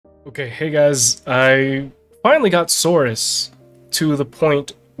Okay, hey guys, I finally got Saurus to the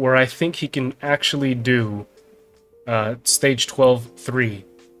point where I think he can actually do stage 12-3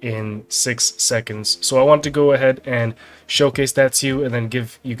 in 6 seconds. So I want to go ahead and showcase that to you and then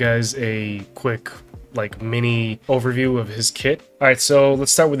give you guys a quick mini overview of his kit. Alright, so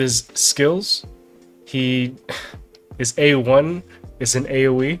let's start with his skills. His A1 is an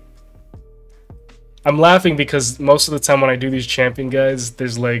AoE. I'm laughing because most of the time when I do these champion guides,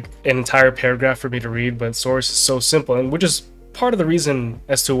 there's like an entire paragraph for me to read, but Saurus is so simple, and which is part of the reason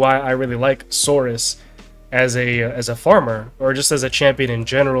as to why I really like Saurus as a farmer, or just as a champion in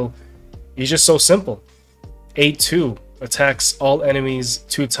general. He's just so simple. A2 attacks all enemies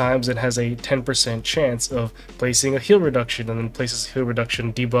 2 times and has a 10% chance of placing a heal reduction, and then places heal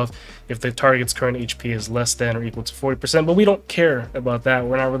reduction debuff if the target's current HP is less than or equal to 40%, but we don't care about that.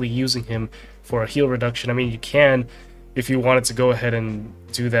 We're not really using him for a heal reduction. I mean, you can if you wanted to go ahead and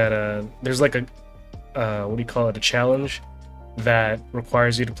do that. There's like a what do you call it, a challenge that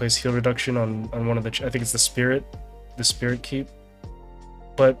requires you to place heal reduction on one of the, I think it's the spirit keep,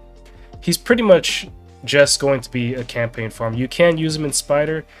 but he's pretty much just going to be a campaign farm. You can use him in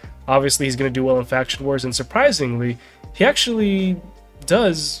Spider. Obviously he's going to do well in Faction Wars, and surprisingly he actually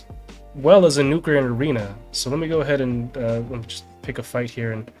does well as a Nuker in Arena. So let me go ahead and let me just pick a fight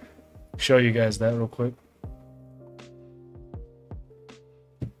here and show you guys that real quick.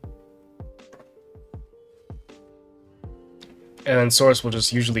 And then Saurus will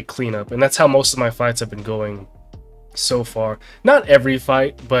just usually clean up, and that's how most of my fights have been going so far. Not every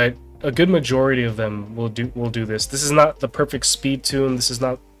fight, but a good majority of them will do this. This is not the perfect speed tune, this is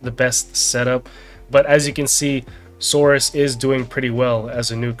not the best setup, but as you can see, Saurus is doing pretty well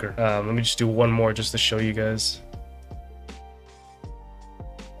as a nuker. Let me just do one more just to show you guys.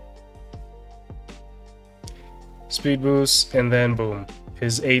 Speed boost, and then boom,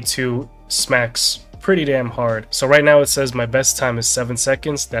 his A2 smacks pretty damn hard. So right now it says my best time is 7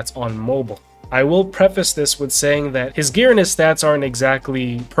 seconds. That's on mobile. I will preface this with saying that his gear and his stats aren't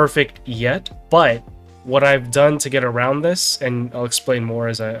exactly perfect yet, but what I've done to get around this, and I'll explain more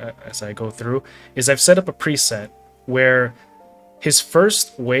as I go through, is I've set up a preset where his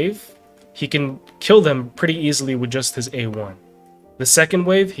first wave, he can kill them pretty easily with just his A1. The second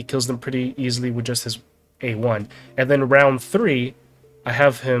wave, he kills them pretty easily with just his A1. And then round 3, I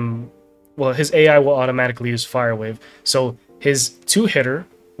have him, well, his AI will automatically use Fire Wave. So his 2-hitter,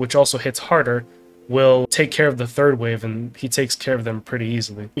 which also hits harder, will take care of the third wave, and he takes care of them pretty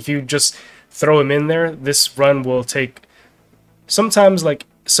easily. If you just throw him in there, this run will take sometimes like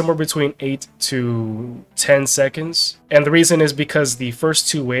somewhere between 8 to 10 seconds. And the reason is because the first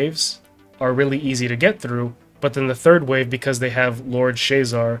 2 waves are really easy to get through, but then the third wave, because they have Lord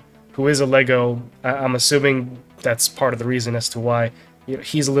Shazar, who is a Lego, I'm assuming that's part of the reason as to why, you know,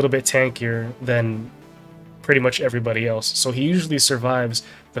 he's a little bit tankier than pretty much everybody else. So he usually survives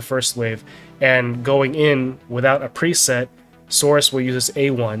the first wave, and going in without a preset, Saurus will use his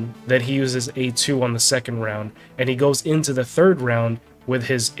A1, then he uses A2 on the second round, and he goes into the third round with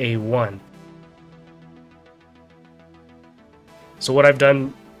his A1. So what I've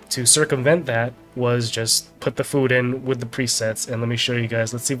done to circumvent that was just put the food in with the presets, and let me show you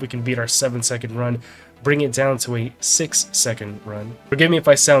guys. Let's see if we can beat our 7-second run, bring it down to a 6-second run. Forgive me if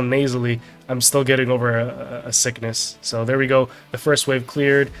I sound nasally, I'm still getting over a sickness. So there we go, the first wave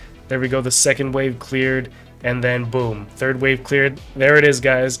cleared, there we go, the second wave cleared, and then boom, third wave cleared. There it is,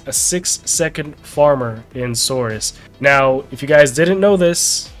 guys, a 6-second farmer in Saurus. Now, if you guys didn't know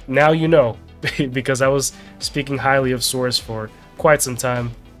this, now you know, because I was speaking highly of Saurus for quite some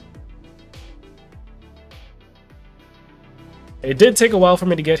time. It did take a while for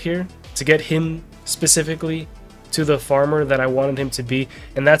me to get here, to get him specifically to the farmer that I wanted him to be,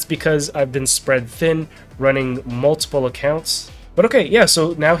 and that's because I've been spread thin, running multiple accounts. But okay, yeah,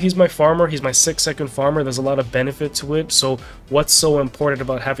 so now he's my farmer, he's my 6-second farmer. There's a lot of benefit to it. So what's so important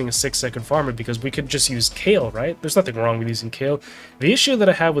about having a 6-second farmer? Because we could just use Kael, right? There's nothing wrong with using Kael. The issue that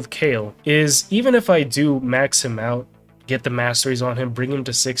I have with Kael is even if I do max him out, get the masteries on him, bring him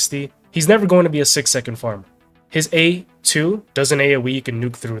to 60, he's never going to be a 6-second farmer. His A2 does an AoE, you can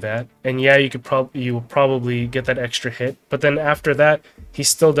nuke through that, and yeah, you will probably get that extra hit, but then after that, he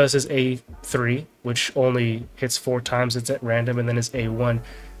still does his A3, which only hits 4 times, it's at random, and then his A1.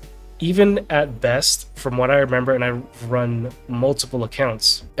 Even at best, from what I remember, and I've run multiple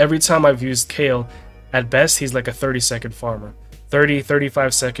accounts, every time I've used Kael, at best, he's like a 30-second farmer. 30,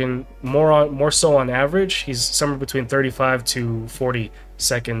 35 second, more so on average, he's somewhere between 35 to 40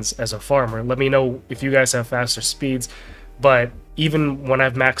 seconds as a farmer. Let me know if you guys have faster speeds, but even when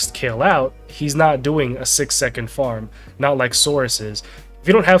I've maxed Kael out, he's not doing a 6-second farm, not like Saurus is. If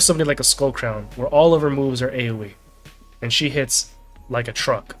you don't have somebody like a Skull Crown, where all of her moves are AoE, and she hits like a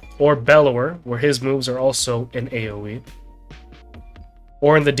truck, or Bellower, where his moves are also an AoE,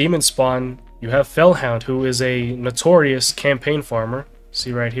 or in the Demon Spawn, you have Fellhound, who is a notorious campaign farmer.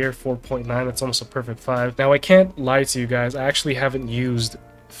 See right here, 4.9, that's almost a perfect 5. Now I can't lie to you guys, I actually haven't used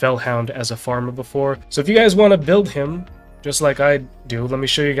Fellhound as a farmer before. So if you guys want to build him, just like I do, let me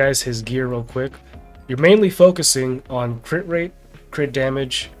show you guys his gear real quick. You're mainly focusing on crit rate, crit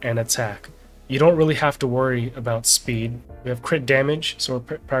damage, and attack. You don't really have to worry about speed. We have crit damage, so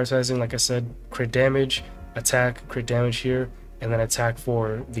we're prioritizing, like I said, crit damage, attack, crit damage here, and then attack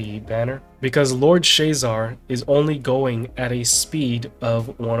for the banner. Because Lord Shazar is only going at a speed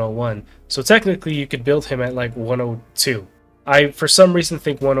of 101. So technically you could build him at like 102. I, for some reason,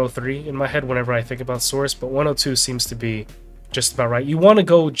 think 103 in my head whenever I think about Saurus, but 102 seems to be just about right. You want to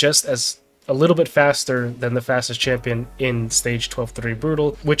go just as a little bit faster than the fastest champion in stage 12-3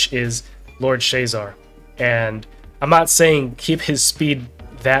 Brutal, which is Lord Shazar. And I'm not saying keep his speed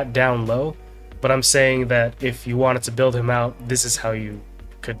that down low, but I'm saying that if you wanted to build him out, this is how you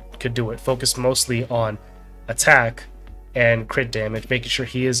could do it. Focus mostly on attack and crit damage, making sure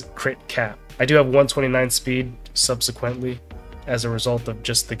he is crit cap. I do have 129 speed subsequently as a result of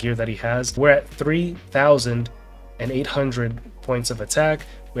just the gear that he has. We're at 3,800 points of attack.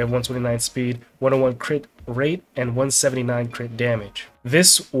 We have 129 speed, 101 crit rate, and 179 crit damage.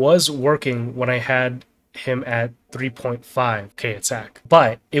 This was working when I had him at 3.5k attack,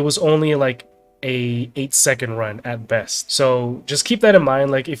 but it was only like a 8-second run at best. So just keep that in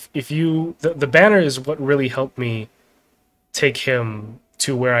mind. Like if you the banner is what really helped me take him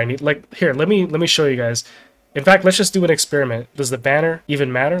to where I need. Like here, let me show you guys. In fact, let's just do an experiment. Does the banner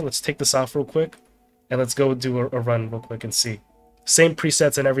even matter? Let's take this off real quick and let's go do a run real quick and see. Same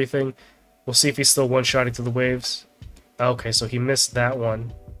presets and everything. We'll see if he's still one-shotting to the waves. Okay, so he missed that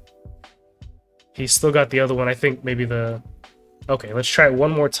one. He's still got the other one. I think maybe the... Okay, let's try it one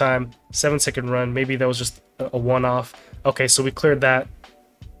more time. 7-second run. Maybe that was just a one-off. Okay, so we cleared that.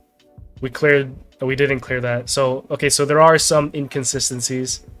 We didn't clear that. So, okay, so there are some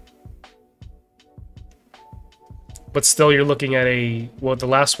inconsistencies. But still, you're looking at a... Well, the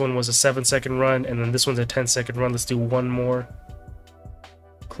last one was a 7-second run, and then this one's a 10-second run. Let's do one more.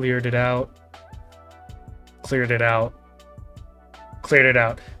 Cleared it out. Cleared it out. Cleared it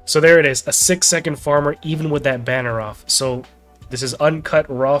out. So there it is. A 6-second farmer, even with that banner off. So... This is uncut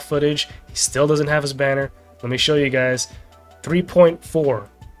raw footage. He still doesn't have his banner. Let me show you guys.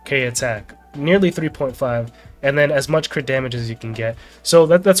 3.4k attack, nearly 3.5, and then as much crit damage as you can get. So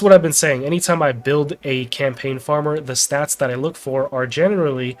that's what I've been saying. Anytime I build a campaign farmer, the stats that I look for are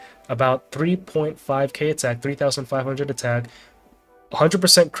generally about 3.5k attack, 3,500 attack,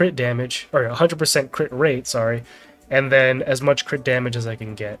 100% crit damage, or 100% crit rate, sorry, and then as much crit damage as I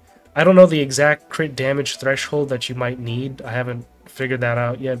can get. I don't know the exact crit damage threshold that you might need. I haven't figured that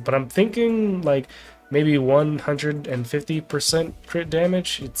out yet, but I'm thinking like maybe 150% crit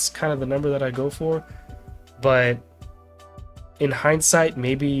damage. It's kind of the number that I go for, but in hindsight,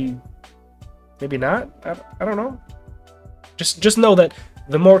 maybe not. I don't know. Just know that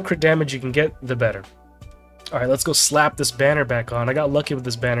the more crit damage you can get, the better. All right, let's go slap this banner back on. I got lucky with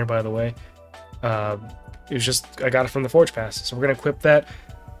this banner, by the way. It was just I got it from the Forge Pass, so we're gonna equip that.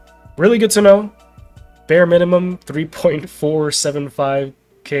 Really good to know. Bare minimum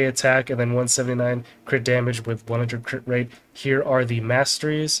 3.475k attack and then 179 crit damage with 100 crit rate. Here are the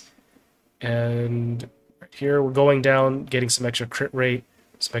Masteries. And right here we're going down, getting some extra crit rate,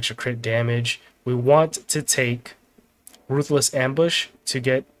 some extra crit damage. We want to take Ruthless Ambush to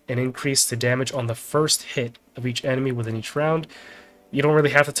get an increase to damage on the first hit of each enemy within each round. You don't really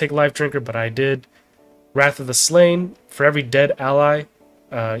have to take Life Drinker, but I did. Wrath of the Slain, for every dead ally,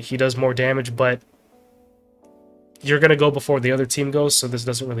 he does more damage, but you're going to go before the other team goes, so this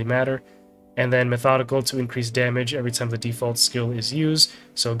doesn't really matter. And then Methodical to increase damage every time the default skill is used.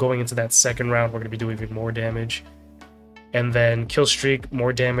 So going into that second round, we're going to be doing even more damage. And then Kill Streak,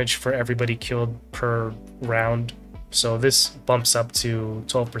 more damage for everybody killed per round. So this bumps up to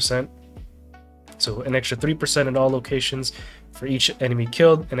 12%. So an extra 3% in all locations for each enemy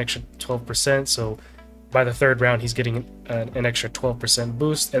killed, an extra 12%. So by the third round, he's getting an extra 12%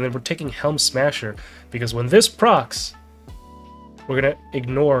 boost. And then we're taking Helm Smasher, because when this procs, we're going to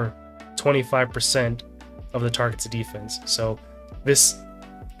ignore 25% of the target's defense. So this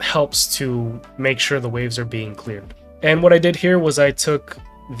helps to make sure the waves are being cleared. And what I did here was I took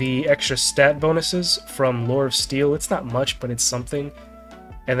the extra stat bonuses from Lore of Steel. It's not much, but it's something.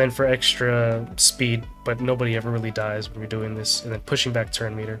 And then for extra speed, but nobody ever really dies when you're doing this. And then pushing back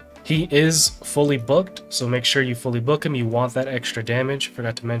turn meter. He is fully booked, so make sure you fully book him. You want that extra damage,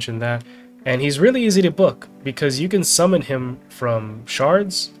 forgot to mention that. And he's really easy to book, because you can summon him from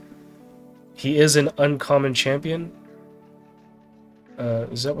shards. He is an uncommon champion.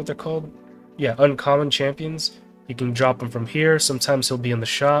 Is that what they're called? Yeah, uncommon champions. You can drop him from here, sometimes he'll be in the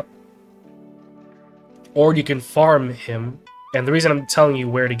shop. Or you can farm him. And the reason I'm telling you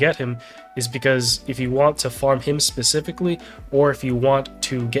where to get him is because if you want to farm him specifically, or if you want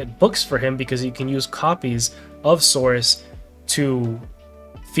to get books for him, because you can use copies of Saurus to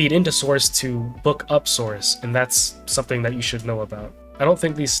feed into Saurus to book up Saurus, and that's something that you should know about. I don't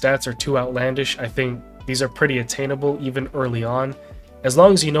think these stats are too outlandish. I think these are pretty attainable even early on. As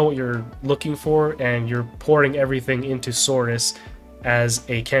long as you know what you're looking for and you're pouring everything into Saurus as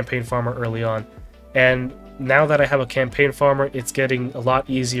a campaign farmer early on. And now that I have a campaign farmer, it's getting a lot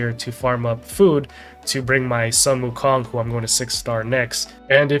easier to farm up food to bring my Sun Wukong, who I'm going to 6-star next.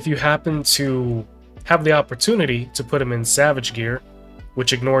 And if you happen to have the opportunity to put him in Savage Gear,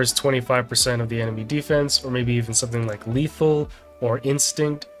 which ignores 25% of the enemy defense, or maybe even something like Lethal or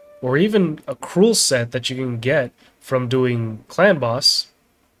Instinct, or even a Cruel set that you can get from doing Clan Boss.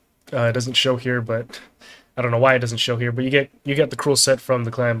 It doesn't show here, but I don't know why it doesn't show here, but you get the Cruel set from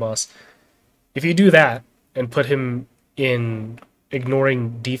the Clan Boss. If you do that and put him in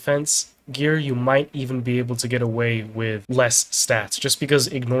ignoring defense gear, you might even be able to get away with less stats, just because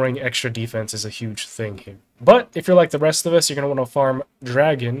ignoring extra defense is a huge thing here. But if you're like the rest of us, you're going to want to farm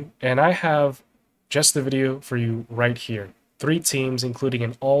Dragon, and I have just the video for you right here. 3 teams, including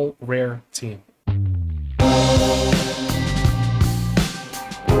an all-rare team.